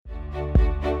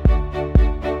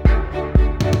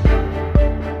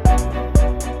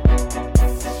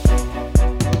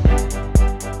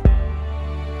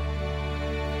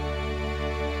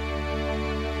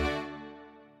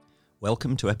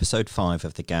Welcome to episode 5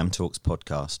 of the GAM Talks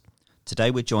podcast.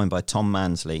 Today we're joined by Tom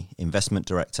Mansley, Investment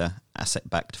Director,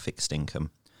 Asset-Backed Fixed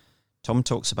Income. Tom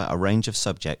talks about a range of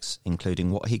subjects, including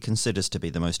what he considers to be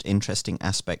the most interesting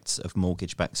aspects of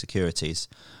mortgage-backed securities,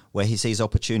 where he sees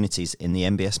opportunities in the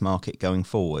MBS market going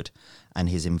forward, and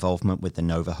his involvement with the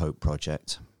Nova Hope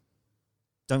project.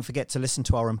 Don't forget to listen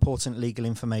to our important legal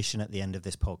information at the end of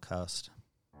this podcast.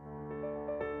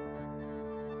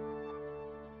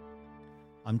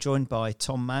 I'm joined by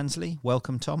Tom Mansley.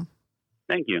 Welcome, Tom.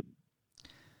 Thank you.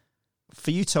 For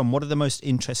you, Tom, what are the most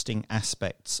interesting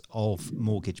aspects of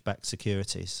mortgage-backed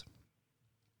securities?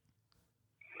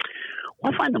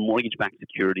 Well, I find the mortgage-backed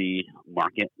security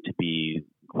market to be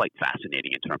quite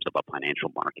fascinating in terms of a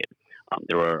financial market.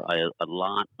 There are a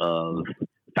lot of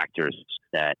factors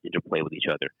that interplay with each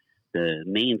other. The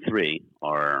main three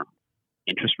are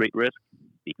interest rate risk,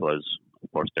 because,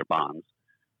 of course, they're bonds,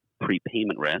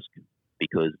 prepayment risk,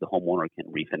 because the homeowner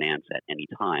can refinance at any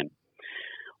time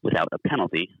without a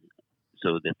penalty,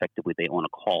 so effectively they own a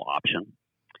call option,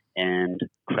 and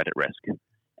credit risk.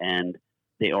 And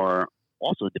they are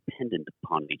also dependent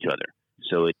upon each other,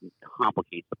 so it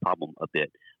complicates the problem a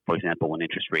bit. For example, when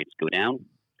interest rates go down,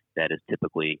 that is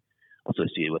typically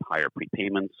associated with higher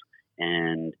prepayments,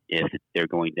 and if they're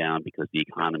going down because the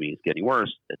economy is getting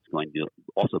worse, that's going to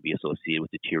also be associated with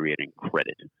deteriorating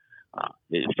credit.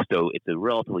 So it's a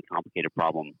relatively complicated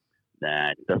problem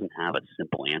that doesn't have a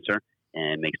simple answer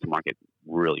and makes the market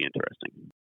really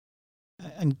interesting.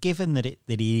 And given that it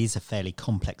is a fairly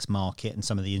complex market and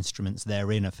some of the instruments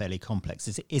therein are fairly complex,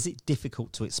 is it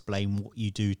difficult to explain what you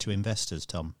do to investors,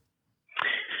 Tom?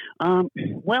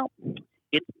 Well,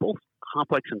 it's both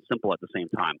complex and simple at the same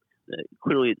time.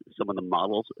 Clearly, some of the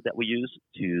models that we use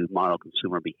to model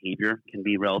consumer behavior can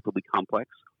be relatively complex,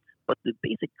 but the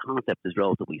basic concept is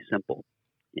relatively simple.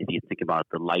 If you think about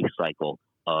the life cycle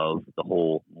of the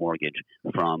whole mortgage,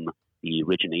 from the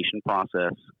origination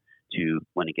process to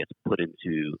when it gets put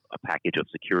into a package of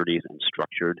securities and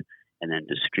structured and then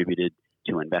distributed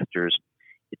to investors,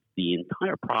 it's the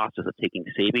entire process of taking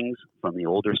savings from the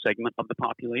older segment of the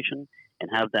population and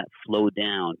have that flow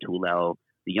down to allow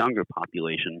the younger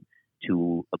population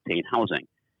to obtain housing.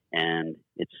 And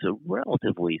it's a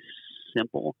relatively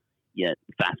simple yet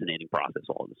fascinating process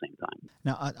all at the same time.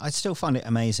 Now, I still find it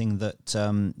amazing that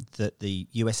that the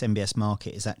US MBS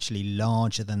market is actually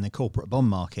larger than the corporate bond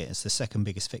market. It's the second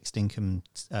biggest fixed income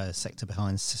sector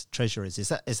behind treasuries. Is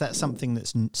that something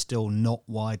that's still not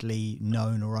widely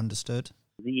known or understood?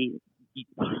 The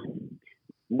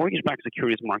mortgage-backed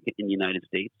securities market in the United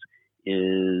States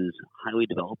is highly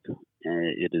developed.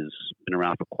 It has been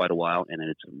around for quite a while, and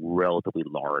it's relatively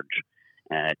large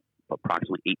at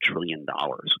approximately $8 trillion.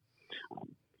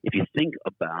 If you think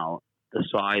about the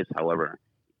size, however,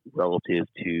 relative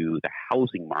to the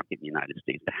housing market in the United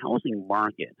States, the housing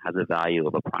market has a value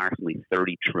of approximately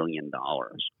 $30 trillion.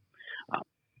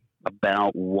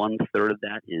 About 1/3 of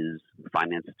that is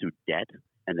financed through debt,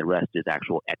 and the rest is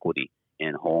actual equity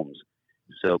in homes.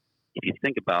 So if you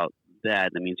think about that,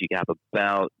 that means you have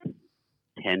about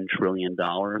 $10 trillion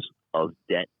of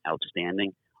debt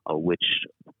outstanding, of which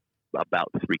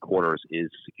about 3/4 is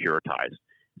securitized.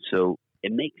 So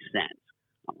it makes sense.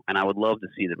 And I would love to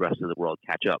see the rest of the world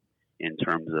catch up in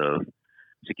terms of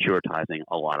securitizing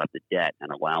a lot of the debt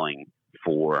and allowing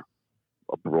for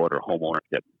a broader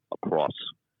homeownership across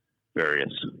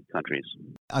various countries.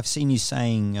 I've seen you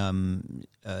saying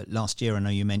last year, I know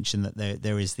you mentioned that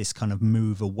there is this kind of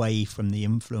move away from the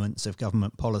influence of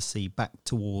government policy back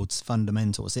towards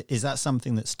fundamentals. Is that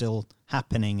something that's still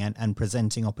happening and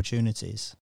presenting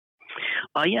opportunities?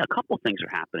 Yeah, a couple of things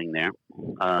are happening there.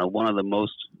 One of the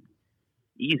most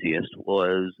easiest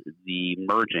was the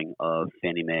merging of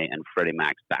Fannie Mae and Freddie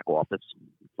Mac's back office,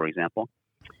 for example.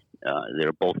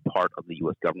 They're both part of the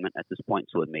U.S. government at this point,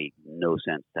 so it made no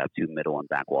sense to have two middle and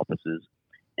back offices.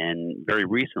 And very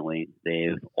recently,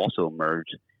 they've also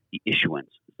merged the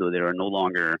issuance. So they are no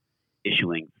longer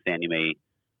issuing Fannie Mae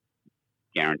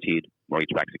guaranteed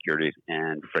mortgage-backed securities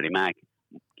and Freddie Mac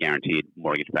guaranteed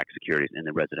mortgage-backed securities in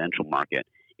the residential market.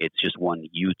 It's just one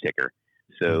U ticker.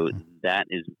 So that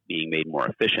is being made more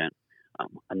efficient.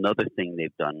 Another thing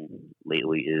they've done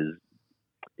lately is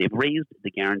they've raised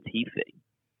the guarantee fee.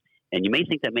 And you may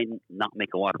think that may not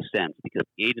make a lot of sense because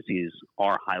agencies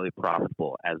are highly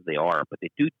profitable as they are, but they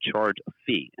do charge a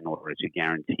fee in order to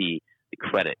guarantee the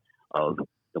credit of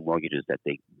the mortgages that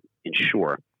they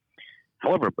insure.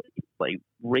 However, by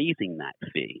raising that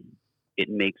fee, it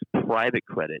makes private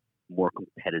credit more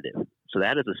competitive. So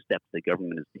that is a step the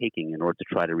government is taking in order to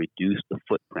try to reduce the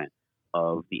footprint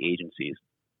of the agencies.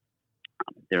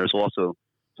 There's also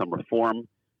some reform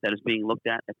that is being looked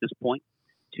at this point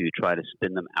to try to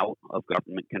spin them out of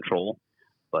government control.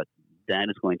 But that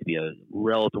is going to be a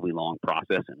relatively long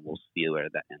process, and we'll see where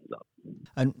that ends up.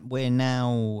 And we're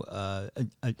now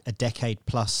a decade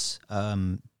plus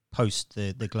post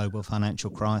the global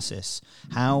financial crisis.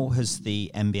 How has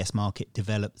the MBS market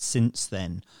developed since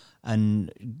then?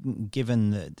 And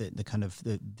given the kind of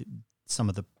some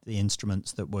of the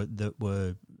instruments that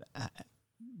were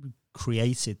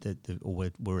created or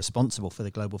were responsible for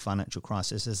the global financial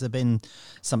crisis, has there been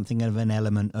something of an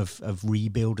element of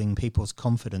rebuilding people's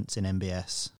confidence in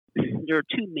MBS? There are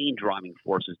two main driving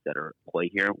forces that are at play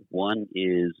here. One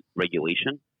is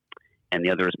regulation, and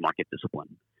the other is market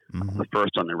discipline. Mm-hmm. The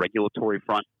first, on the regulatory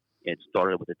front, it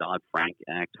started with the Dodd-Frank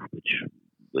Act, which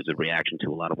was a reaction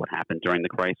to a lot of what happened during the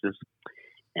crisis.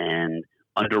 And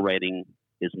underwriting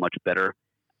is much better.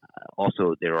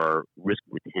 Also, there are risk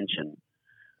retention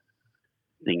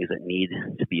things that need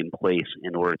to be in place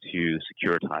in order to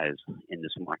securitize in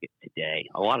this market today.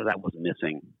 A lot of that was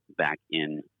missing back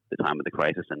in the time of the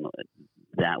crisis, and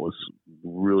that was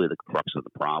really the crux of the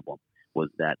problem, was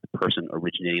that the person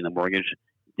originating the mortgage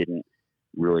didn't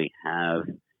really have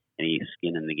any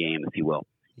skin in the game, if you will,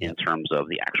 in terms of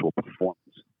the actual performance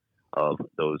of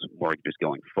those mortgages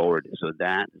going forward. So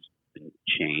that has been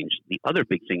changed. The other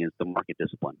big thing is the market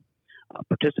discipline.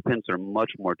 Participants are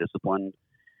much more disciplined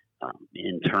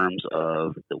in terms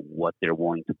of what they're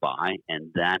willing to buy,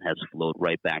 and that has flowed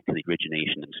right back to the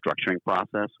origination and structuring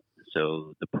process.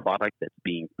 So the product that's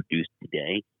being produced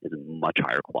today is much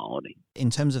higher quality. In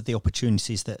terms of the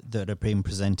opportunities that are being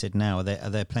presented now, are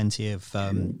there plenty of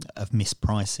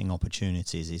mispricing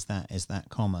opportunities? Is that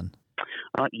common?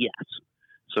 Yes.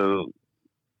 So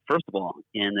first of all,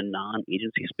 in the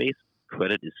non-agency space,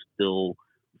 credit is still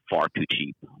far too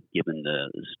cheap, given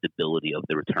the stability of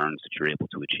the returns that you're able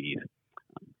to achieve.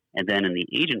 And then in the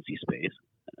agency space,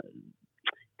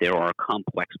 there are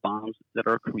complex bonds that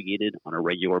are created on a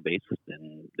regular basis,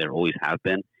 and there always have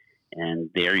been. And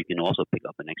there you can also pick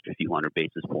up an extra few hundred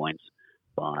basis points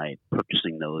by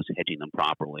purchasing those, hedging them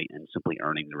properly, and simply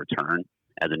earning the return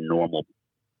as a normal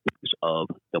piece of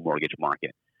the mortgage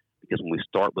market. Because when we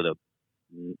start with a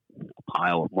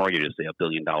pile of mortgages, say $1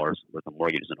 billion worth of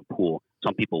mortgages in a pool,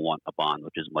 some people want a bond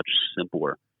which is much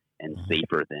simpler and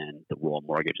safer than the raw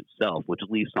mortgage itself, which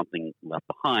leaves something left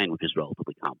behind which is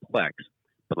relatively complex.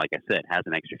 But like I said, has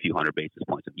an extra few hundred basis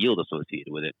points of yield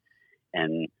associated with it.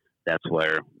 And that's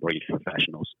where mortgage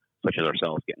professionals such as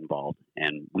ourselves get involved.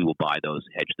 And we will buy those,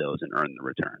 hedge those, and earn the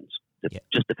returns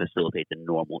just to facilitate the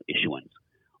normal issuance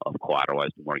of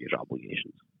collateralized mortgage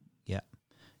obligations. Yeah.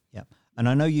 Yeah. And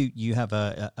I know you have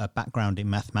a background in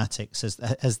mathematics.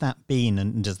 Has that been,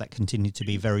 and does that continue to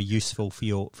be, very useful for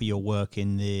your work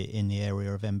in the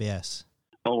area of MBS?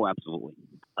 Oh, absolutely.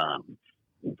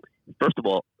 First of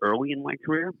all, early in my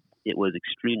career, it was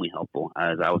extremely helpful,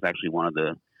 as I was actually one of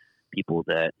the people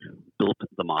that built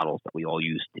the models that we all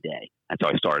use today. That's how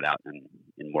I started out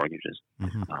in mortgages,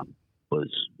 was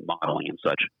modeling and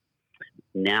such.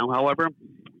 Now, however,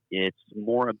 it's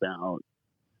more about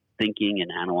thinking and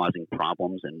analyzing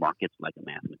problems in markets like a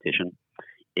mathematician.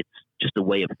 It's just a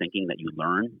way of thinking that you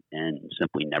learn and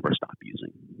simply never stop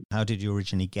using. How did you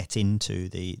originally get into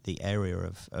the area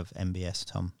of MBS,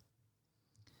 Tom?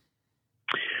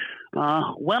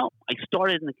 Well, I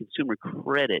started in the consumer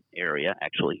credit area,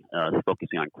 actually,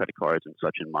 focusing on credit cards and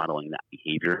such and modeling that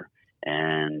behavior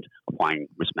and applying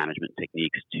risk management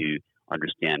techniques to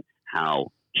understand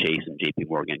how Chase and JP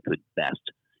Morgan could best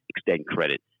extend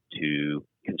credit to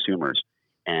consumers,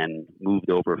 and moved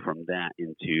over from that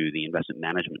into the investment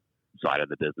management side of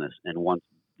the business. And once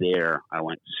there, I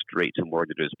went straight to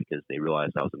mortgages because they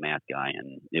realized I was a math guy,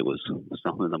 and it was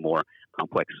some of the more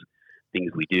complex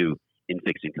things we do in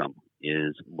fixed income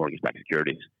is mortgage-backed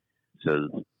securities.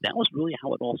 So that was really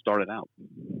how it all started out.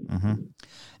 Mm-hmm.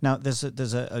 Now, there's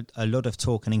a lot of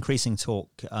talk, and increasing talk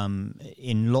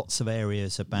in lots of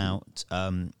areas about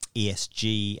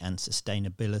ESG and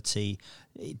sustainability.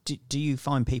 Do you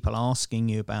find people asking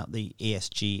you about the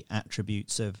ESG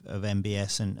attributes of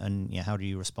MBS, and how do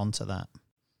you respond to that?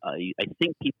 I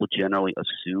think people generally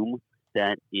assume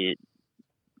that it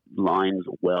lines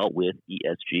well with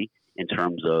ESG in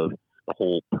terms of the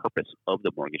whole purpose of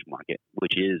the mortgage market,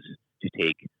 which is to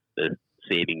take the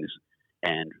savings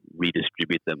and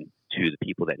redistribute them to the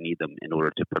people that need them in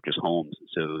order to purchase homes.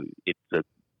 So it's a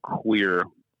clear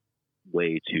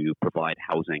way to provide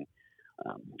housing.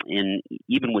 And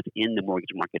even within the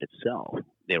mortgage market itself,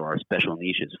 there are special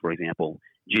niches. For example,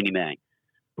 Ginnie Mae,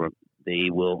 where they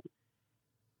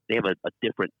have a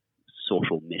different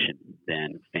social mission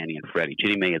than Fannie and Freddie.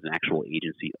 Ginnie Mae is an actual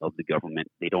agency of the government.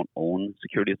 They don't own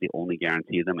securities; they only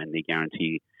guarantee them, and they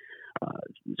guarantee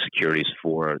securities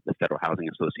for the Federal Housing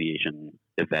Association,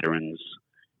 the veterans,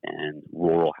 and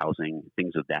rural housing,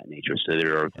 things of that nature. So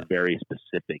there are very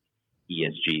specific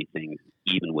ESG things,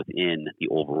 even within the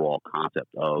overall concept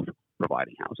of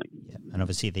providing housing. Yeah. And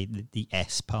obviously the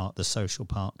S part, the social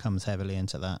part, comes heavily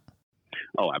into that.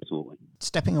 Oh, absolutely.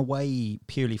 Stepping away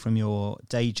purely from your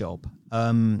day job,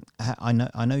 I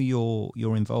know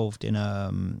you're involved in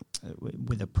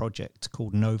with a project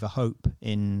called Nova Hope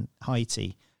in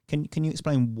Haiti. Can you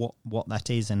explain what that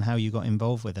is and how you got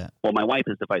involved with it? Well, my wife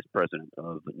is the vice president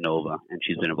of Nova, and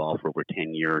she's been involved for over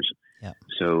 10 years. Yeah.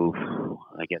 So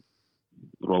I guess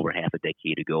a little over half a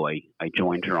decade ago, I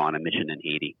joined her on a mission in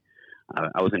Haiti.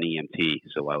 I was an EMT,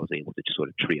 so I was able to just sort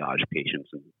of triage patients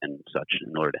and such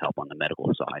in order to help on the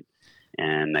medical side.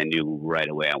 And I knew right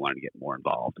away I wanted to get more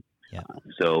involved. Yeah.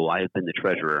 So I have been the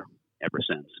treasurer ever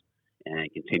since, and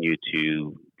continue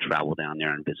to travel down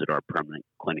there and visit our permanent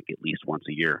clinic at least once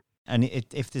a year. And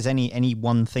if there's any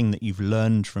one thing that you've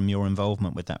learned from your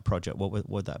involvement with that project, what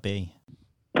would that be?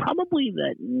 Probably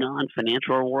that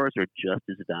non-financial rewards are just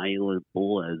as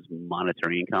valuable as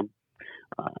monetary income.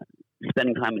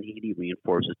 Spending time in Haiti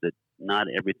reinforces that not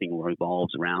everything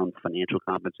revolves around financial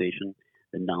compensation.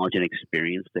 The knowledge and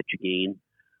experience that you gain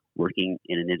working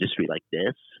in an industry like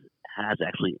this has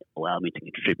actually allowed me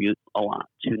to contribute a lot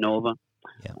to Nova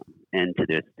and to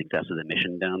the success of the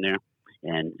mission down there.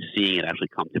 And seeing it actually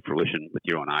come to fruition with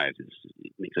your own eyes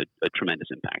it makes a tremendous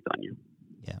impact on you.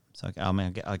 Yeah, so I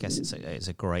mean, I guess it's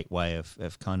a great way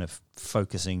of kind of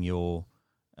focusing your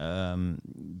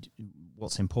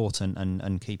what's important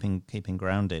and keeping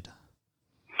grounded.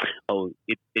 Oh,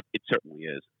 it certainly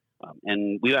is.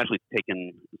 And we've actually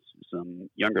taken some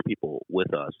younger people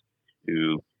with us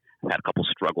who have had a couple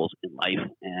struggles in life,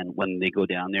 and when they go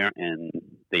down there and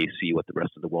they see what the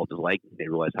rest of the world is like, they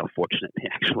realize how fortunate they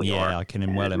actually are. Yeah, I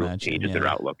can well imagine. It changes their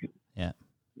outlook. Yeah.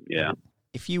 Yeah.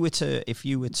 If you were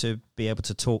to be able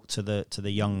to talk to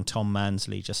the young Tom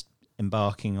Mansley just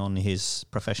embarking on his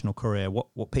professional career,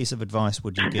 what piece of advice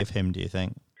would you give him, do you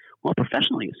think? Well,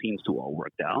 professionally, it seems to all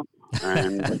worked out.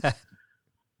 And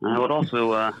I would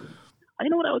also, you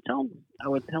know what I would tell him? I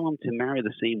would tell him to marry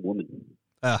the same woman.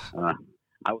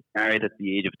 I was married at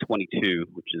the age of 22,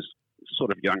 which is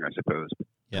sort of young, I suppose.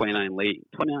 Yep.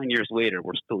 29 years later,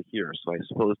 we're still here. So I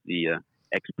suppose the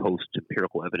ex-post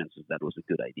empirical evidence is that was a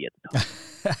good idea at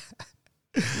the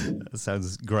time. That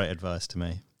sounds great advice to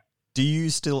me. Do you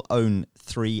still own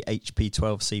 3 HP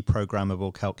 12C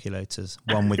programmable calculators?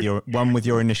 One with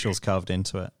your initials carved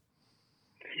into it.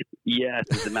 Yes,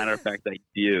 as a matter of fact, I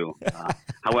do.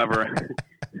 However,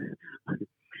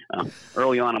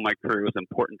 early on in my career, it was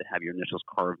important to have your initials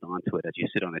carved onto it as you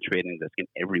sit on a trading desk, and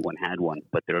everyone had one.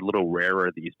 But they're a little rarer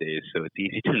these days, so it's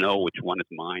easy to know which one is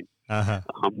mine. Uh-huh.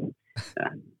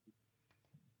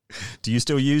 Do you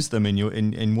still use them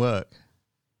in work?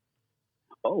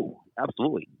 Oh,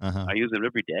 absolutely. Uh-huh. I use them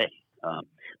every day.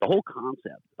 The whole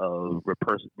concept of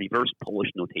reverse Polish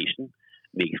notation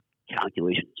makes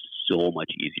calculations so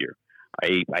much easier.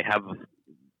 I have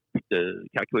the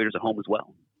calculators at home as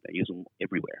well. I use them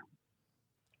everywhere.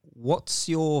 What's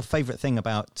your favorite thing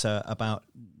about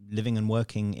living and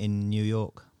working in New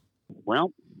York?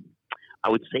 Well, I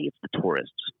would say it's the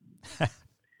tourists,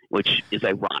 which is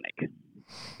ironic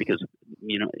because,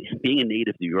 being a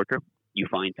native New Yorker, you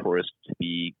find tourists to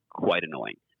be quite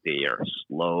annoying. They are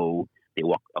slow. They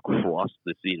walk across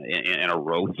the scene in a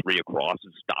row, 3 across,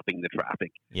 stopping the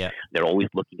traffic. Yeah, they're always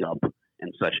looking up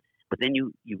and such. But then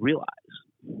you realize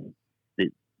that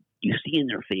you see in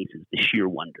their faces the sheer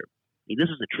wonder. I mean, this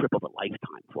is a trip of a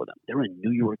lifetime for them. They're in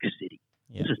New York City.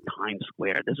 Yeah. This is Times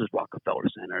Square. This is Rockefeller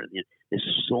Center.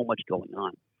 There's so much going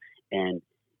on, and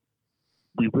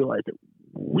we realize that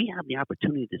we have the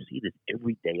opportunity to see this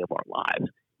every day of our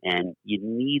lives. And you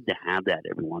need to have that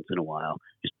every once in a while,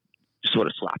 just sort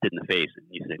of slapped it in the face, and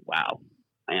you say, wow,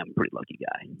 I am a pretty lucky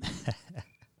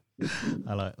guy.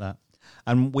 I like that.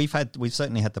 And we've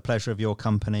certainly had the pleasure of your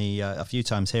company a few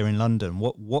times here in London.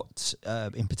 What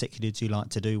in particular do you like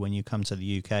to do when you come to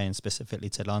the UK and specifically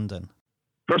to London?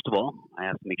 First of all, I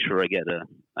have to make sure I get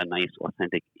a nice,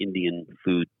 authentic Indian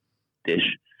food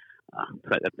dish.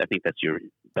 I think that's your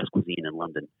best cuisine in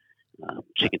London.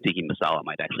 Chicken tikka masala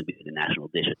might actually be the national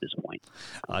dish at this point.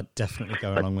 I'd definitely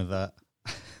go along with that.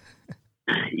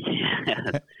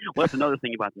 Yeah. Well, that's another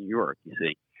thing about New York, you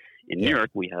see. In New York,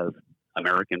 we have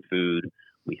American food,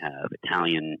 we have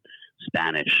Italian,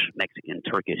 Spanish, Mexican,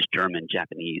 Turkish, German,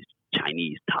 Japanese,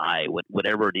 Chinese, Thai,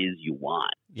 whatever it is you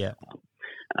want. Yeah.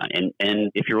 And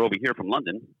if you're over here from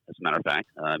London, as a matter of fact.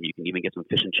 You can even get some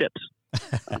fish and chips,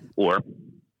 or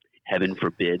heaven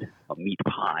forbid, a meat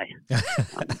pie.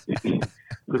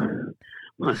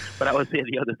 But I would say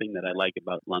the other thing that I like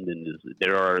about London is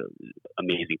there are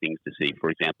amazing things to see. For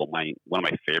example, one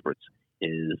of my favorites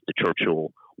is the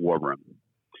Churchill War Room.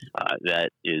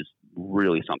 That is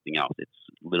really something else. It's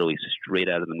literally straight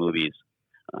out of the movies.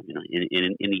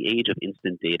 In the age of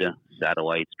instant data,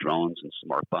 satellites, drones, and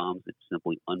smart bombs, it's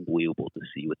simply unbelievable to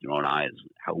see with your own eyes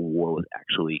how war was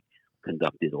actually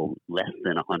conducted less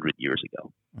than 100 years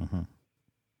ago.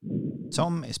 Mm-hmm.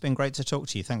 Tom, it's been great to talk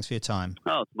to you. Thanks for your time.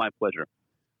 Oh, it's my pleasure.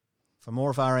 For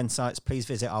more of our insights, please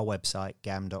visit our website,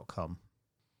 gam.com.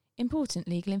 Important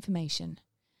legal information.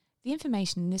 The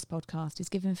information in this podcast is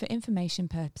given for information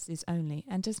purposes only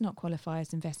and does not qualify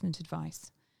as investment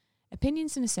advice.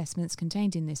 Opinions and assessments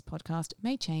contained in this podcast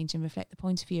may change and reflect the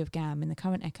point of view of GAM in the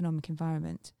current economic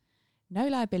environment. No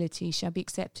liability shall be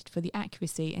accepted for the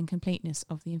accuracy and completeness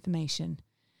of the information.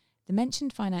 The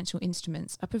mentioned financial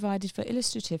instruments are provided for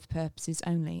illustrative purposes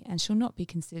only and shall not be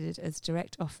considered as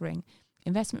direct offering,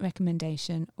 investment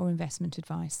recommendation or investment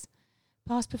advice.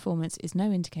 Past performance is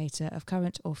no indicator of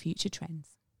current or future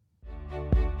trends.